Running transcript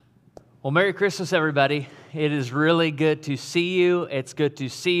Well, Merry Christmas, everybody. It is really good to see you. It's good to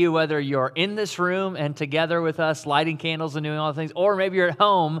see you whether you're in this room and together with us lighting candles and doing all the things, or maybe you're at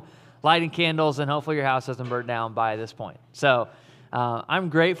home lighting candles and hopefully your house hasn't burned down by this point. So I'm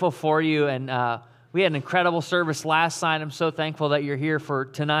grateful for you, and we had an incredible service last night. I'm so thankful that you're here for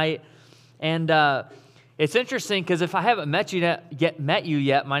tonight. And it's interesting because if I haven't met you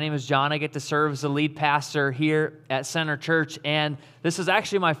yet, my name is John. I get to serve as the lead pastor here at Center Church, and this is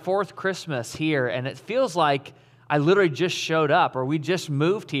actually my fourth Christmas here, and it feels like I literally just showed up, or we just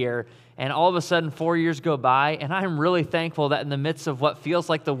moved here, and all of a sudden 4 years go by, and I'm really thankful that in the midst of what feels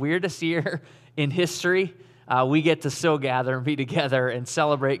like the weirdest year in history, we get to still gather and be together and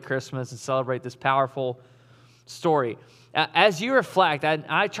celebrate Christmas and celebrate this powerful story. As you reflect,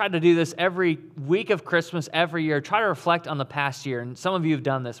 I try to do this every week of Christmas, every year, try to reflect on the past year. And some of you have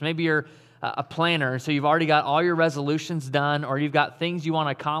done this. Maybe you're a planner, so you've already got all your resolutions done, or you've got things you want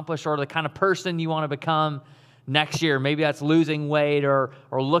to accomplish, or the kind of person you want to become next year. Maybe that's losing weight, or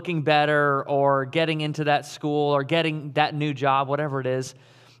looking better, or getting into that school, or getting that new job, whatever it is.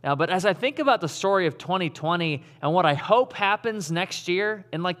 But as I think about the story of 2020 and what I hope happens next year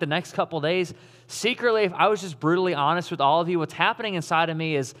in like the next couple days, secretly, if I was just brutally honest with all of you, what's happening inside of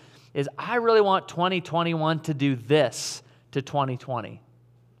me is I really want 2021 to do this to 2020.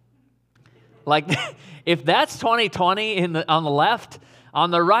 Like, if that's 2020 on the left, on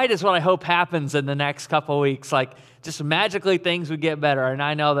the right is what I hope happens in the next couple weeks. Like, just magically things would get better. And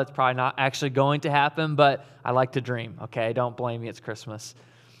I know that's probably not actually going to happen, but I like to dream, okay? Don't blame me, it's Christmas.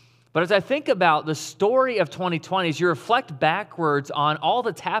 But as I think about the story of 2020, as you reflect backwards on all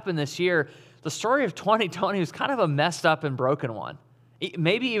that's happened this year, the story of 2020 was kind of a messed up and broken one.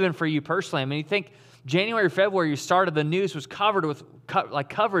 Maybe even for you personally. I mean, you think January, February, you started, the news was covered with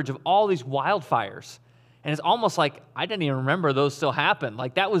coverage of all these wildfires. And it's almost like I didn't even remember those still happened.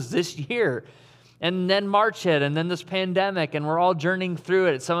 Like that was this year. And then March hit, and then this pandemic, and we're all journeying through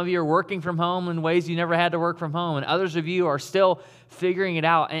it. Some of you are working from home in ways you never had to work from home, and others of you are still figuring it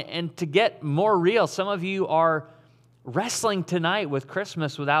out. And to get more real, some of you are wrestling tonight with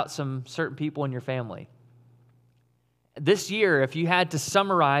Christmas without some certain people in your family. This year, if you had to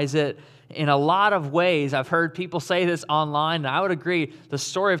summarize it in a lot of ways, I've heard people say this online, and I would agree, the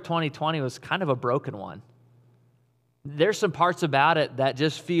story of 2020 was kind of a broken one. There's some parts about it that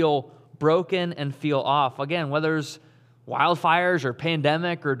just feel broken and feel off. Again, whether it's wildfires or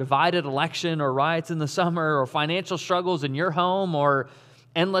pandemic or divided election or riots in the summer or financial struggles in your home or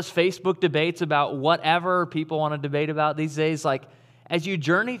endless Facebook debates about whatever people want to debate about these days, like as you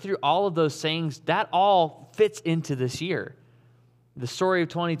journey through all of those things, that all fits into this year. The story of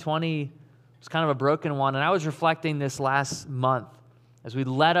 2020 was kind of a broken one, and I was reflecting this last month as we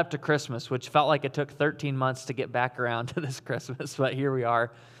led up to Christmas, which felt like it took 13 months to get back around to this Christmas, but here we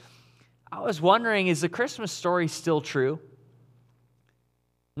are. I was wondering, is the Christmas story still true?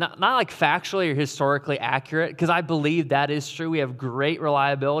 Not like factually or historically accurate, because I believe that is true. We have great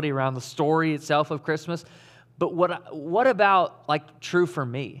reliability around the story itself of Christmas. But what about like true for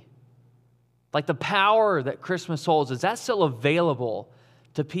me? Like the power that Christmas holds, is that still available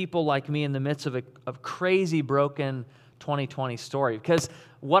to people like me in the midst of a crazy, broken 2020 story? Because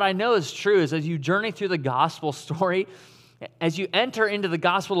what I know is true is as you journey through the gospel story, as you enter into the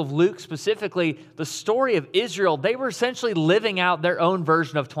Gospel of Luke specifically, the story of Israel, they were essentially living out their own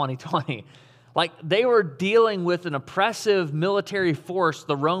version of 2020. Like they were dealing with an oppressive military force,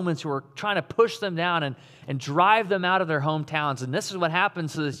 the Romans, who were trying to push them down and drive them out of their hometowns. And this is what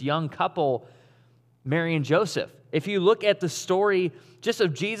happens to this young couple, Mary and Joseph. If you look at the story just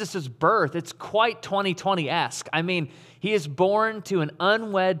of Jesus' birth, it's quite 2020-esque. I mean, he is born to an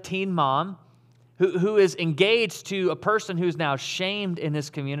unwed teen mom who is engaged to a person who's now shamed in his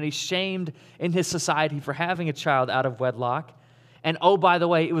community, shamed in his society for having a child out of wedlock. And oh, by the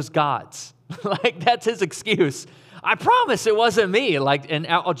way, it was God's. Like, that's his excuse. I promise it wasn't me. Like, and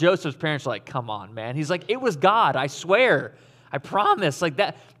Joseph's parents are like, come on, man. He's like, it was God, I swear. I promise. Like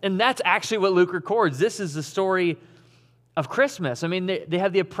that. And that's actually what Luke records. This is the story of Christmas. I mean, they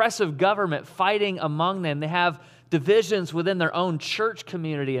have the oppressive government fighting among them. They have divisions within their own church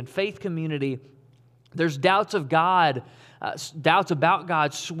community and faith community. There's doubts of God, doubts about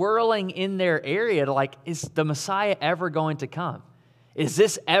God swirling in their area to like, is the Messiah ever going to come? Is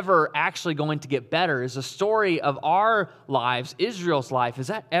this ever actually going to get better? Is the story of our lives, Israel's life, is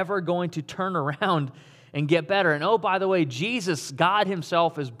that ever going to turn around and get better? And oh, by the way, Jesus, God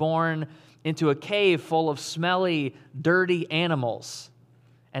himself, is born into a cave full of smelly, dirty animals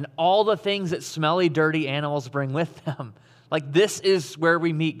and all the things that smelly, dirty animals bring with them. Like this is where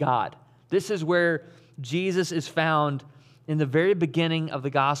we meet God. This is where Jesus is found in the very beginning of the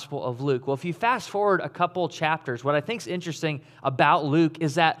Gospel of Luke. Well, if you fast forward a couple chapters, what I think is interesting about Luke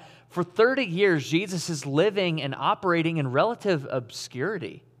is that for 30 years, Jesus is living and operating in relative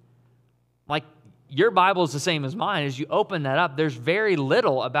obscurity. Like, your Bible is the same as mine. As you open that up, there's very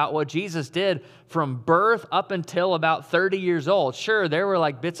little about what Jesus did from birth up until about 30 years old. Sure, there were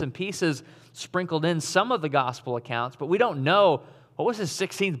like bits and pieces sprinkled in some of the gospel accounts, but we don't know what was his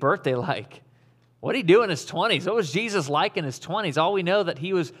 16th birthday like. What did he do in his 20s? What was Jesus like in his 20s? All we know that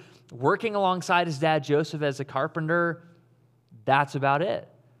he was working alongside his dad Joseph as a carpenter. That's about it.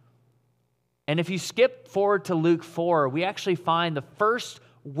 And if you skip forward to Luke 4, we actually find the first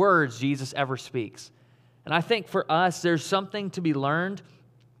words Jesus ever speaks. And I think for us, there's something to be learned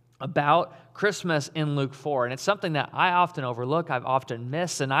about Christmas in Luke 4. And it's something that I often overlook, I've often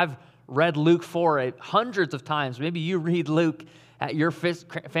missed, and I've read Luke 4 hundreds of times. Maybe you read Luke at your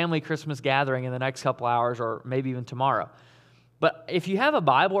family Christmas gathering in the next couple hours, or maybe even tomorrow. But if you have a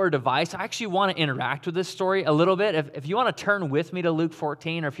Bible or a device, I actually want to interact with this story a little bit. If you want to turn with me to Luke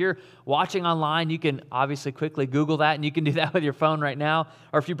 14, or if you're watching online, you can obviously quickly Google that, and you can do that with your phone right now,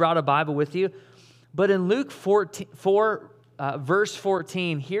 or if you brought a Bible with you. But in Luke 4, verse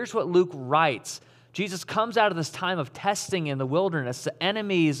 14, here's what Luke writes. Jesus comes out of this time of testing in the wilderness. The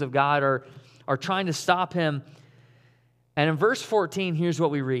enemies of God are trying to stop him. And in verse 14, here's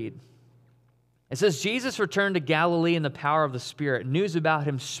what we read. It says, Jesus returned to Galilee in the power of the Spirit. News about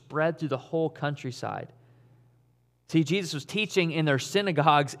him spread through the whole countryside. See, Jesus was teaching in their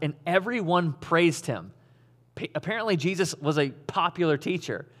synagogues, and everyone praised him. Apparently, Jesus was a popular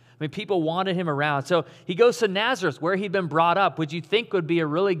teacher. I mean, people wanted him around. So he goes to Nazareth, where he'd been brought up, which you think would be a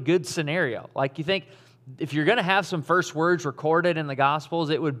really good scenario. Like, you think if you're going to have some first words recorded in the Gospels,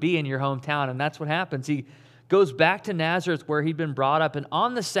 it would be in your hometown, and that's what happens. He goes back to Nazareth, where he'd been brought up, and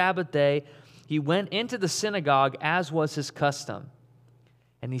on the Sabbath day, he went into the synagogue as was his custom,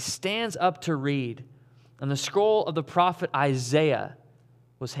 and he stands up to read, and the scroll of the prophet Isaiah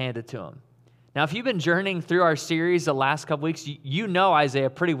was handed to him. Now, if you've been journeying through our series the last couple weeks, you know Isaiah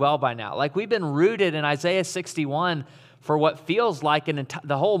pretty well by now. Like, we've been rooted in Isaiah 61 for what feels like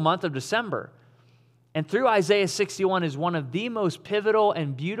the whole month of December. And through Isaiah 61 is one of the most pivotal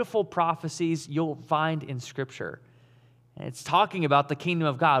and beautiful prophecies you'll find in Scripture. And it's talking about the kingdom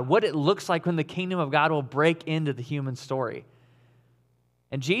of God, what it looks like when the kingdom of God will break into the human story.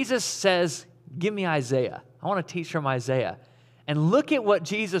 And Jesus says, give me Isaiah. I want to teach from Isaiah. And look at what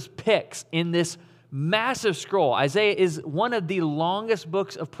Jesus picks in this massive scroll. Isaiah is one of the longest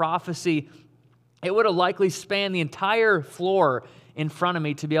books of prophecy. It would have likely spanned the entire floor in front of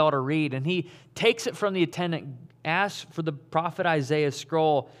me to be able to read. And he takes it from the attendant, asks for the prophet Isaiah's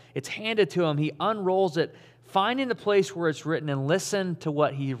scroll. It's handed to him. He unrolls it, finding the place where it's written, and listen to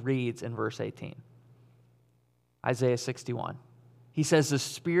what he reads in verse 18. Isaiah 61. He says, the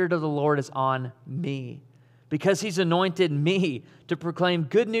Spirit of the Lord is on me, because he's anointed me to proclaim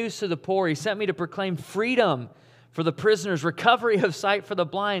good news to the poor. He sent me to proclaim freedom for the prisoners, recovery of sight for the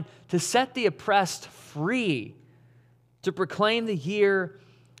blind, to set the oppressed free, to proclaim the year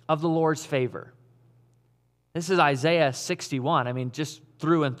of the Lord's favor. This is Isaiah 61. I mean, just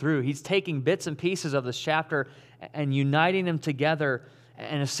through and through. He's taking bits and pieces of this chapter and uniting them together.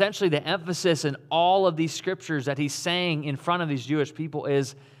 And essentially the emphasis in all of these scriptures that he's saying in front of these Jewish people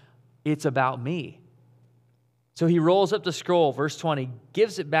is, it's about me. So he rolls up the scroll, verse 20,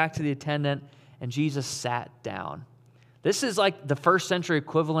 gives it back to the attendant, and Jesus sat down. This is like the first century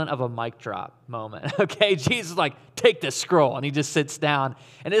equivalent of a mic drop moment, okay? Jesus is like, take this scroll, and he just sits down.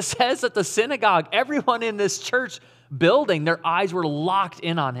 And it says that the synagogue, everyone in this church building, their eyes were locked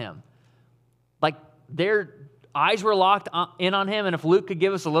in on him. Like, their eyes were locked in on him, and if Luke could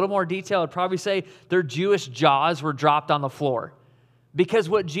give us a little more detail, I'd probably say their Jewish jaws were dropped on the floor. Because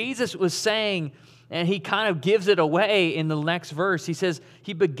what Jesus was saying, and he kind of gives it away in the next verse, he says,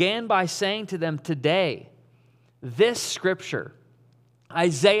 he began by saying to them, today, this scripture,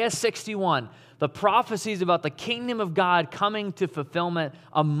 Isaiah 61, the prophecies about the kingdom of God coming to fulfillment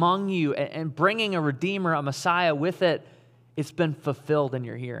among you and bringing a Redeemer, a Messiah with it, it's been fulfilled in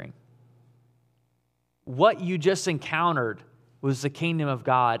your hearing. What you just encountered was the kingdom of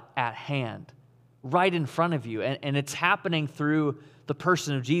God at hand, right in front of you. And it's happening through the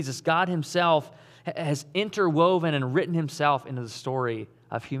person of Jesus. God himself has interwoven and written himself into the story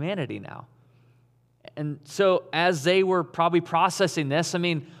of humanity now. And so as they were probably processing this, I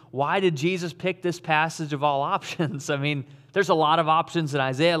mean, why did Jesus pick this passage of all options? I mean, there's a lot of options in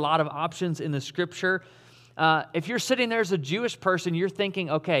Isaiah, a lot of options in the scripture. If you're sitting there as a Jewish person, you're thinking,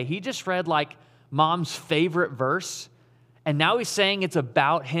 okay, he just read like mom's favorite verse, and now he's saying it's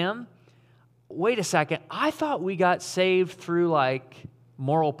about him. wait a second, I thought we got saved through like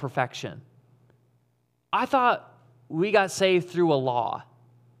moral perfection. I thought we got saved through a law.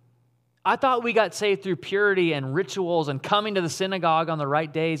 I thought we got saved through purity and rituals and coming to the synagogue on the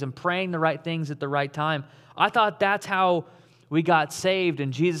right days and praying the right things at the right time. I thought that's how we got saved.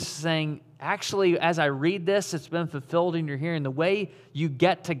 And Jesus is saying, actually, as I read this, it's been fulfilled in your hearing. The way you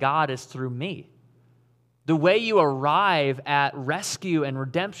get to God is through me. The way you arrive at rescue and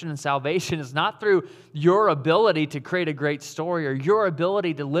redemption and salvation is not through your ability to create a great story or your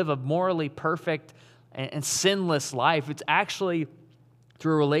ability to live a morally perfect and sinless life. It's actually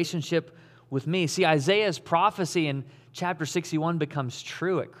through a relationship with me. See, Isaiah's prophecy in chapter 61 becomes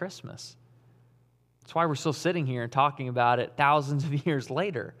true at Christmas. That's why we're still sitting here and talking about it thousands of years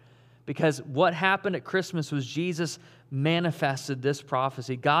later. Because what happened at Christmas was Jesus manifested this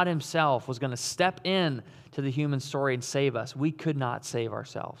prophecy. God himself was going to step in to the human story and save us. We could not save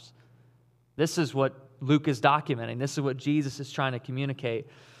ourselves. This is what Luke is documenting. This is what Jesus is trying to communicate.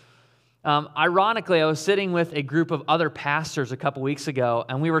 Ironically, I was sitting with a group of other pastors a couple weeks ago,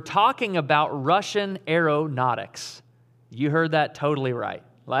 and we were talking about Russian aeronautics. You heard that totally right.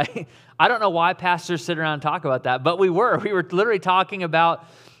 Like, I don't know why pastors sit around and talk about that, but we were. We were literally talking about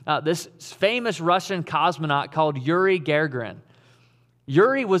this famous Russian cosmonaut called Yuri Gagarin.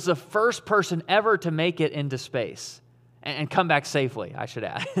 Yuri was the first person ever to make it into space and come back safely, I should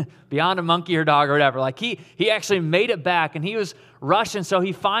add, beyond a monkey or dog or whatever. Like he actually made it back, and he was Russian, so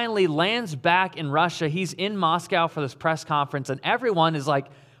he finally lands back in Russia. He's in Moscow for this press conference, and everyone is like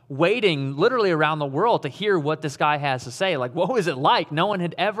waiting literally around the world to hear what this guy has to say. Like, what was it like? No one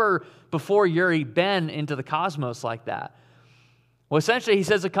had ever before Yuri been into the cosmos like that. Well, essentially, he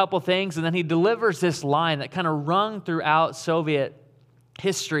says a couple things, and then he delivers this line that kind of rung throughout Soviet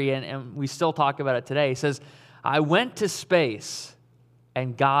history, and we still talk about it today. He says, I went to space,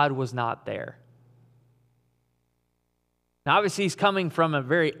 and God was not there. Now, obviously, he's coming from a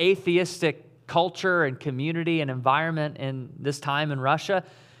very atheistic culture and community and environment in this time in Russia,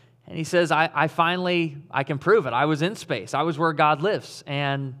 and he says, I can prove it. I was in space. I was where God lives,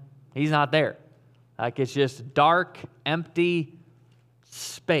 and he's not there. Like, it's just dark, empty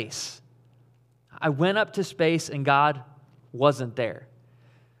space. I went up to space, and God wasn't there.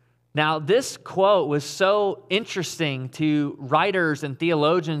 Now, this quote was so interesting to writers and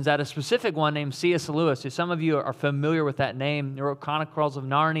theologians, that a specific one named C.S. Lewis, who some of you are familiar with that name, he wrote Chronicles of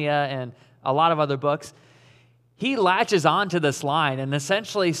Narnia and a lot of other books. He latches on to this line and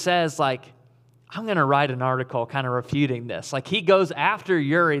essentially says, like, I'm going to write an article kind of refuting this. Like, he goes after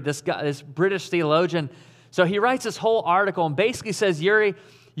Yuri, this guy, this British theologian. So he writes this whole article and basically says, Yuri,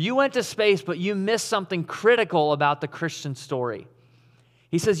 you went to space, but you missed something critical about the Christian story.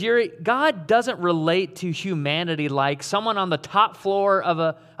 He says, Yuri, God doesn't relate to humanity like someone on the top floor of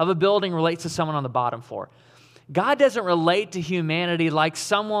a building relates to someone on the bottom floor. God doesn't relate to humanity like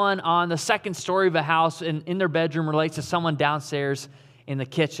someone on the second story of a house in their bedroom relates to someone downstairs in the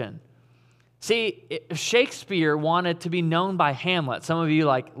kitchen. See, Shakespeare wanted to be known by Hamlet. Some of you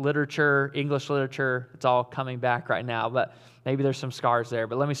like literature, English literature, it's all coming back right now, but maybe there's some scars there.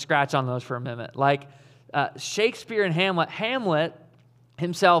 But let me scratch on those for a minute. Like Shakespeare and Hamlet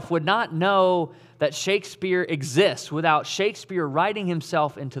himself would not know that Shakespeare exists without Shakespeare writing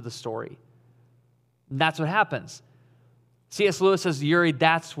himself into the story. And that's what happens. C.S. Lewis says, Yuri,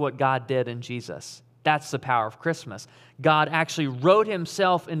 that's what God did in Jesus. That's the power of Christmas. God actually wrote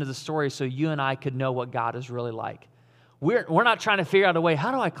himself into the story so you and I could know what God is really like. We're not trying to figure out a way,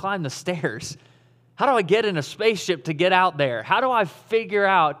 how do I climb the stairs? How do I get in a spaceship to get out there? How do I figure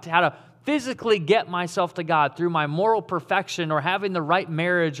out how to physically get myself to God through my moral perfection or having the right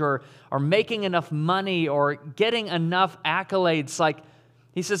marriage or making enough money or getting enough accolades? Like,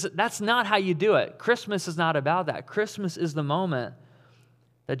 he says, that's not how you do it. Christmas is not about that. Christmas is the moment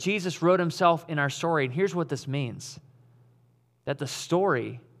that Jesus wrote himself in our story. And here's what this means, that the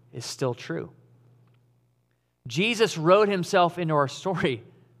story is still true. Jesus wrote himself into our story,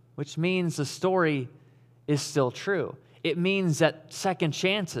 which means the story is still true. It means that second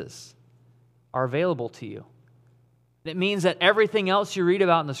chances are available to you. It means that everything else you read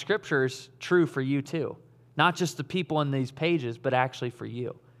about in the Scriptures is true for you too. Not just the people in these pages, but actually for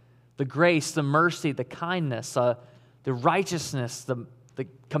you. The grace, the mercy, the kindness, the righteousness, the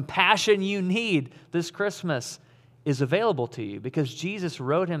compassion you need this Christmas is available to you because Jesus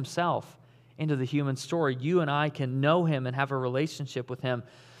wrote himself into the human story. You and I can know him and have a relationship with him.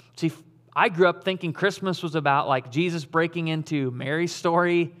 See, I grew up thinking Christmas was about like Jesus breaking into Mary's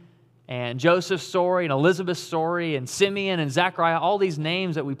story and Joseph's story and Elizabeth's story and Simeon and Zechariah, all these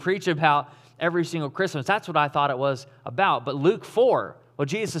names that we preach about every single Christmas. That's what I thought it was about. But Luke 4 What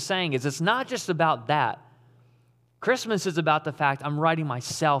Jesus is saying is it's not just about that. Christmas is about the fact I'm writing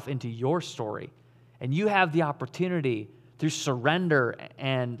myself into your story. And you have the opportunity through surrender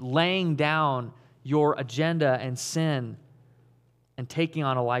and laying down your agenda and sin and taking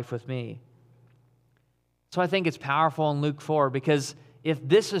on a life with me. So I think it's powerful in Luke 4 because if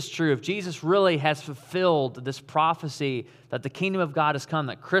this is true, if Jesus really has fulfilled this prophecy that the kingdom of God has come,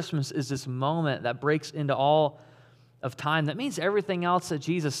 that Christmas is this moment that breaks into all of time, that means everything else that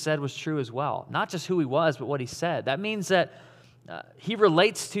Jesus said was true as well. Not just who he was, but what he said. That means that he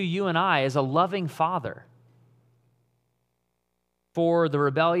relates to you and I as a loving father for the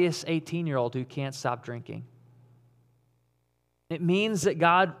rebellious 18-year-old who can't stop drinking. It means that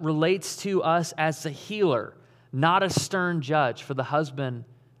God relates to us as a healer, not a stern judge for the husband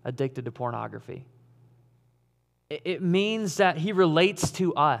addicted to pornography. It means that he relates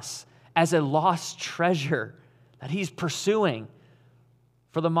to us as a lost treasure that he's pursuing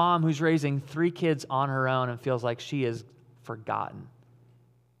for the mom who's raising 3 kids on her own and feels like she is forgotten.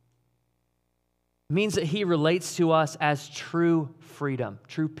 It means that he relates to us as true freedom,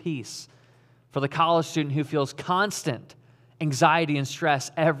 true peace for the college student who feels constant anxiety and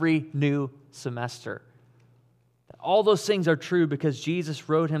stress every new semester. All those things are true because Jesus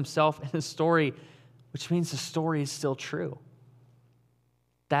wrote himself in his story, which means the story is still true.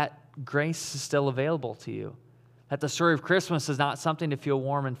 That grace is still available to you. That the story of Christmas is not something to feel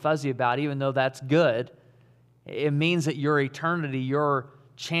warm and fuzzy about, even though that's good. It means that your eternity, your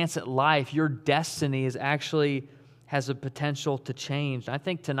chance at life, your destiny has a potential to change. And I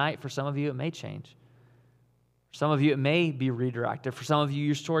think tonight, for some of you, it may change. For some of you, it may be redirected. For some of you,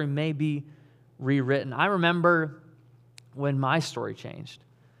 your story may be rewritten. I remember when my story changed.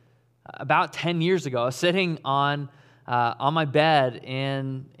 About 10 years ago, I was sitting on my bed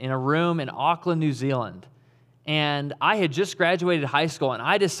in a room in Auckland, New Zealand. And I had just graduated high school, and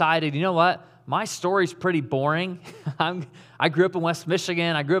I decided, you know what? My story's pretty boring. I grew up in West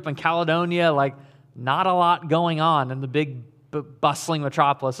Michigan. I grew up in Caledonia. Like, not a lot going on in the big, bustling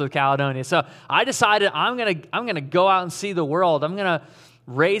metropolis of Caledonia. So I decided I'm gonna go out and see the world. I'm gonna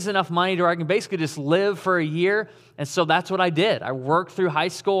raise enough money to where I can basically just live for a year. And so that's what I did. I worked through high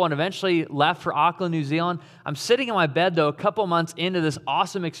school and eventually left for Auckland, New Zealand. I'm sitting in my bed, though, a couple months into this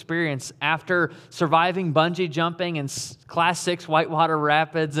awesome experience after surviving bungee jumping and Class 6 whitewater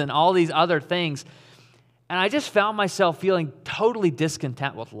rapids and all these other things. And I just found myself feeling totally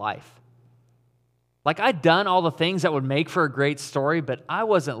discontent with life. Like I'd done all the things that would make for a great story, but I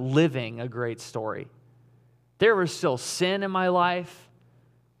wasn't living a great story. There was still sin in my life.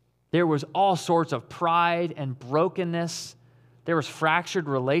 There was all sorts of pride and brokenness. There was fractured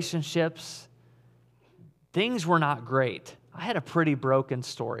relationships. Things were not great. I had a pretty broken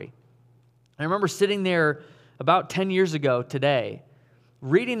story. I remember sitting there about 10 years ago today,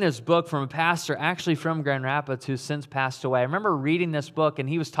 reading this book from a pastor actually from Grand Rapids who's since passed away. I remember reading this book, and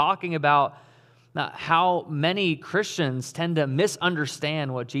he was talking about how many Christians tend to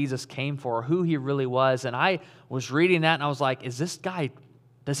misunderstand what Jesus came for, who he really was. And I was reading that, and I was like, is this guy...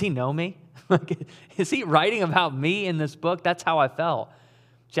 does he know me? Is he writing about me in this book? That's how I felt.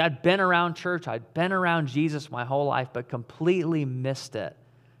 See, I'd been around church. I'd been around Jesus my whole life, but completely missed it.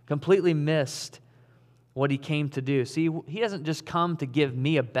 Completely missed what he came to do. See, he doesn't just come to give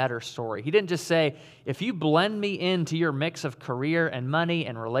me a better story. He didn't just say, if you blend me into your mix of career and money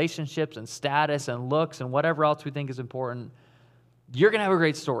and relationships and status and looks and whatever else we think is important, you're going to have a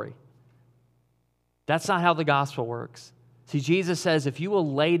great story. That's not how the gospel works. See, Jesus says, if you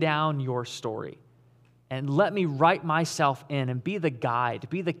will lay down your story and let me write myself in and be the guide,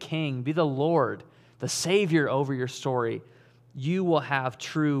 be the king, be the Lord, the Savior over your story, you will have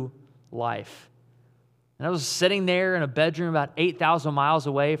true life. And I was sitting there in a bedroom about 8,000 miles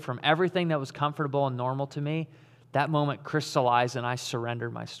away from everything that was comfortable and normal to me. That moment crystallized and I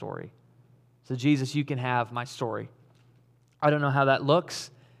surrendered my story. So Jesus, you can have my story. I don't know how that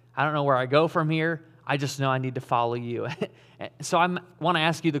looks. I don't know where I go from here. I just know I need to follow you. So I want to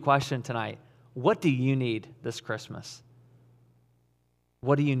ask you the question tonight. What do you need this Christmas?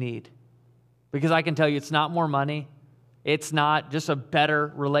 What do you need? Because I can tell you it's not more money. It's not just a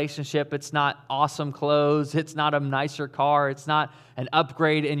better relationship. It's not awesome clothes. It's not a nicer car. It's not an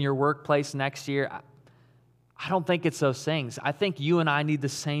upgrade in your workplace next year. I don't think it's those things. I think you and I need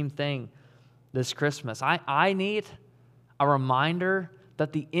the same thing this Christmas. I need a reminder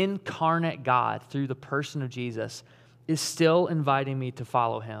that the incarnate God, through the person of Jesus, is still inviting me to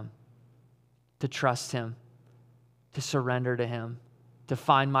follow him, to trust him, to surrender to him, to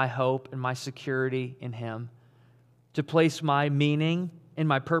find my hope and my security in him, to place my meaning and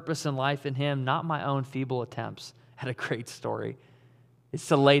my purpose in life in him, not my own feeble attempts at a great story. It's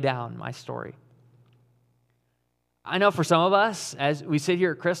to lay down my story. I know for some of us, as we sit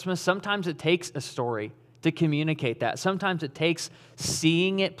here at Christmas, sometimes it takes a story to communicate that. Sometimes it takes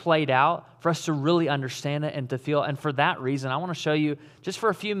seeing it played out for us to really understand it and to feel. And for that reason, I want to show you, just for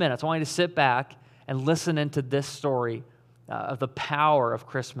a few minutes, I want you to sit back and listen into this story of the power of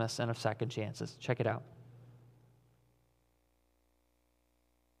Christmas and of second chances. Check it out.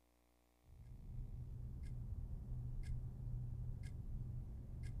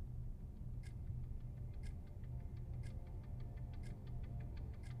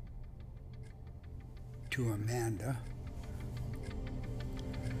 To Amanda,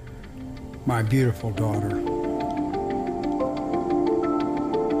 my beautiful daughter.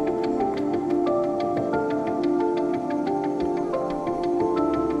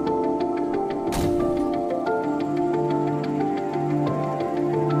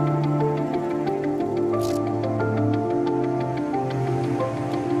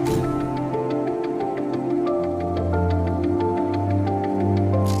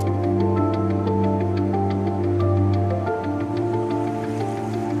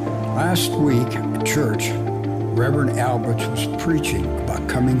 Last week at church, Reverend Alberts was preaching about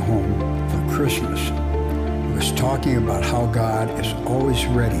coming home for Christmas. He was talking about how God is always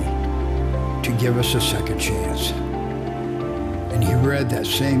ready to give us a second chance. And he read that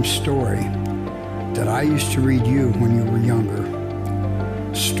same story that I used to read you when you were younger.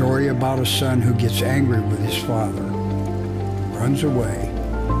 A story about a son who gets angry with his father, runs away,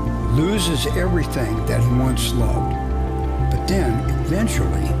 loses everything that he once loved, but then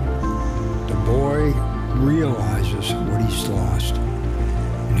eventually the boy realizes what he's lost,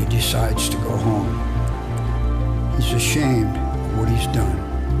 and he decides to go home. He's ashamed of what he's done.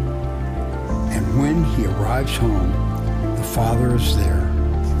 And when he arrives home, the father is there.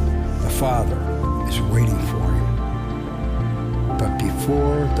 The father is waiting for him. But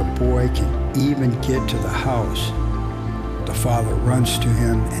before the boy can even get to the house, the father runs to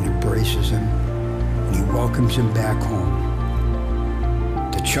him and embraces him, and he welcomes him back home.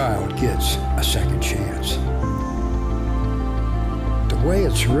 The child gets a second chance. The way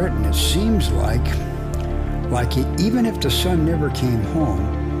it's written, it seems like even if the son never came home,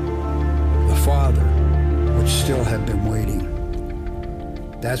 the father would still have been waiting.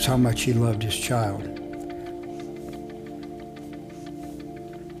 That's how much he loved his child.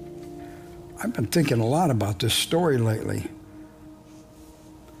 I've been thinking a lot about this story lately.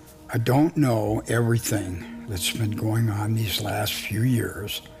 I don't know everything that's been going on these last few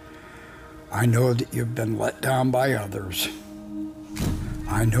years. I know that you've been let down by others.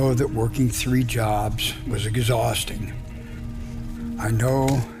 I know that working 3 jobs was exhausting. I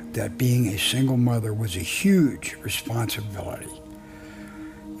know that being a single mother was a huge responsibility.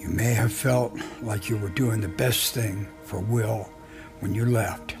 You may have felt like you were doing the best thing for Will when you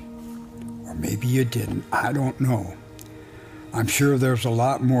left. Or maybe you didn't. I don't know. I'm sure there's a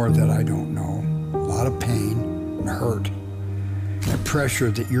lot more that I don't know. A lot of pain and hurt and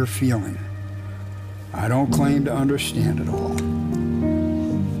pressure that you're feeling. I don't claim to understand it all,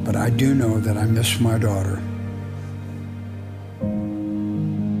 but I do know that I miss my daughter.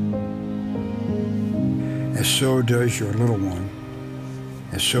 And so does your little one,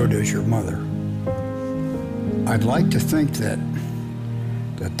 and so does your mother. I'd like to think that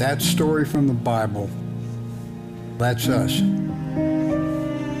story from the Bible, that's us.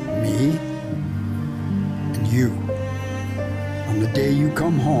 Me and you. On the day you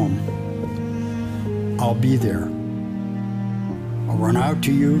come home, I'll be there. I'll run out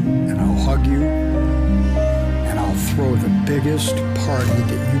to you and I'll hug you and I'll throw the biggest party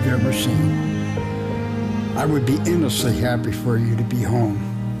that you've ever seen. I would be endlessly happy for you to be home.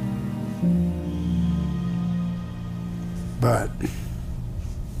 But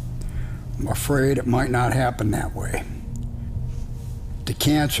I'm afraid it might not happen that way. The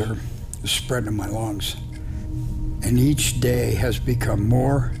cancer is spreading in my lungs, and each day has become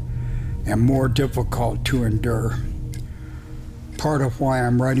more and more difficult to endure. Part of why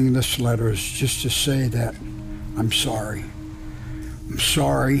I'm writing this letter is just to say that I'm sorry. I'm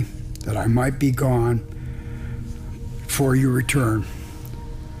sorry that I might be gone before you return,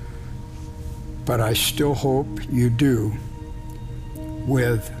 but I still hope you do,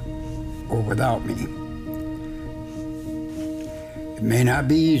 with or without me. It may not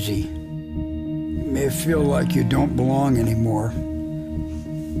be easy. You may feel like you don't belong anymore.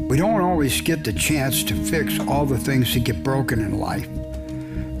 We don't always get the chance to fix all the things that get broken in life.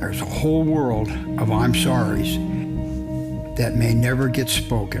 There's a whole world of I'm sorries that may never get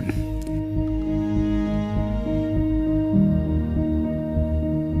spoken.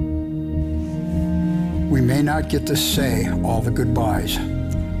 We may not get to say all the goodbyes.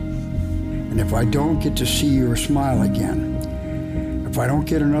 And if I don't get to see your smile again, if I don't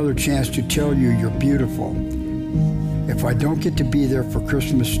get another chance to tell you you're beautiful, if I don't get to be there for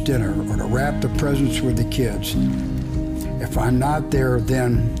Christmas dinner or to wrap the presents with the kids, if I'm not there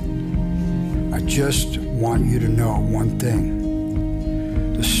then, I just want you to know one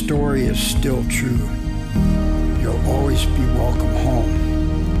thing. The story is still true. You'll always be welcome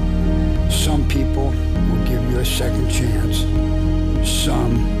home. Some people will give you a second chance.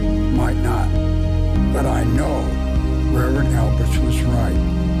 Some might not. But I know Reverend Alberts was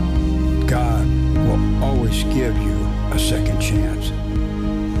right. God will always give you a second chance.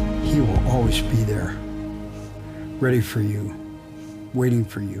 He will always be there, ready for you, waiting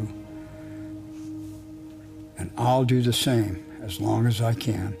for you. And I'll do the same as long as I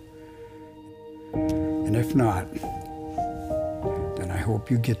can. And if not, then I hope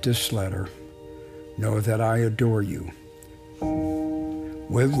you get this letter. Know that I adore you.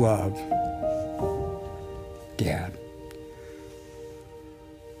 With love, Dad.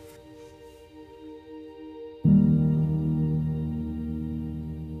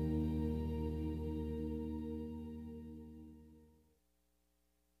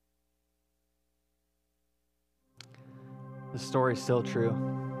 The story's still true.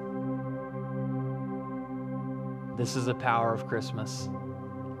 This is the power of Christmas.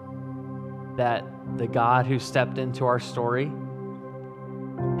 That the God who stepped into our story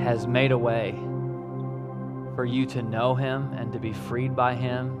has made a way for you to know him and to be freed by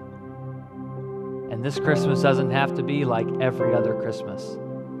him. And this Christmas doesn't have to be like every other Christmas.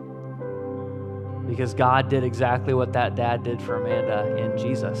 Because God did exactly what that dad did for Amanda in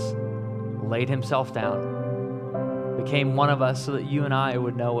Jesus. Laid himself down. Became one of us so that you and I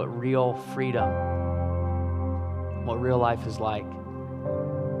would know what real freedom, what real life is like.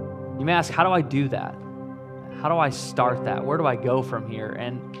 You may ask, how do I do that? How do I start that? Where do I go from here?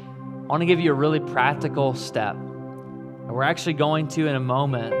 And I want to give you a really practical step. And we're actually going to, in a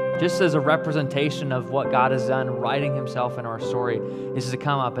moment, just as a representation of what God has done, writing himself in our story, is to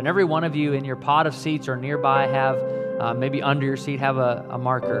come up. And every one of you in your pod of seats or nearby have, maybe under your seat, have a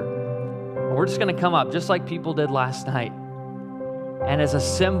marker. We're just going to come up just like people did last night. And as a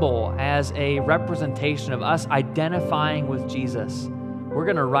symbol, as a representation of us identifying with Jesus, we're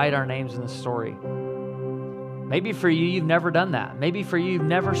going to write our names in the story. Maybe for you, you've never done that. Maybe for you, you've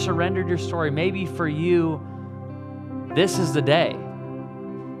never surrendered your story. Maybe for you, this is the day.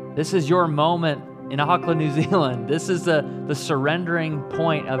 This is your moment in Auckland, New Zealand. This is the surrendering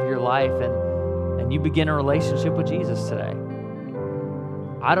point of your life, and you begin a relationship with Jesus today.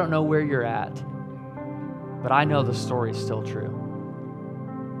 I don't know where you're at, but I know the story is still true.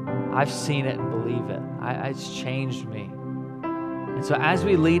 I've seen it and believe it. It's changed me. And so as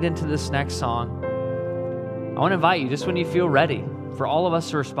we lead into this next song, I want to invite you, just when you feel ready, for all of us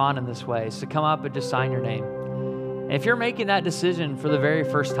to respond in this way, is to come up and just sign your name. And if you're making that decision for the very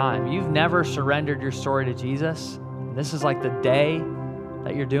first time, you've never surrendered your story to Jesus, and this is like the day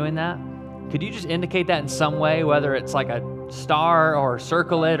that you're doing that, could you just indicate that in some way, whether it's like a star or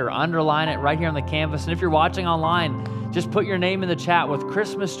circle it or underline it right here on the canvas? And if you're watching online, just put your name in the chat with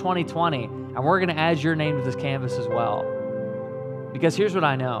Christmas 2020, and we're going to add your name to this canvas as well. Because here's what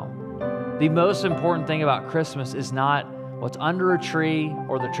I know. The most important thing about Christmas is not what's under a tree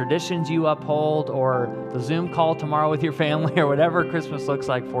or the traditions you uphold or the Zoom call tomorrow with your family or whatever Christmas looks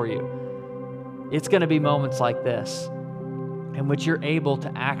like for you. It's going to be moments like this in which you're able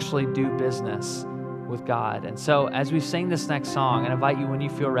to actually do business with God. And so as we sing this next song, I invite you, when you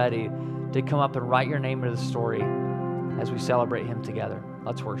feel ready, to come up and write your name into the story as we celebrate him together.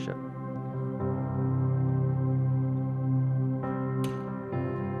 Let's worship.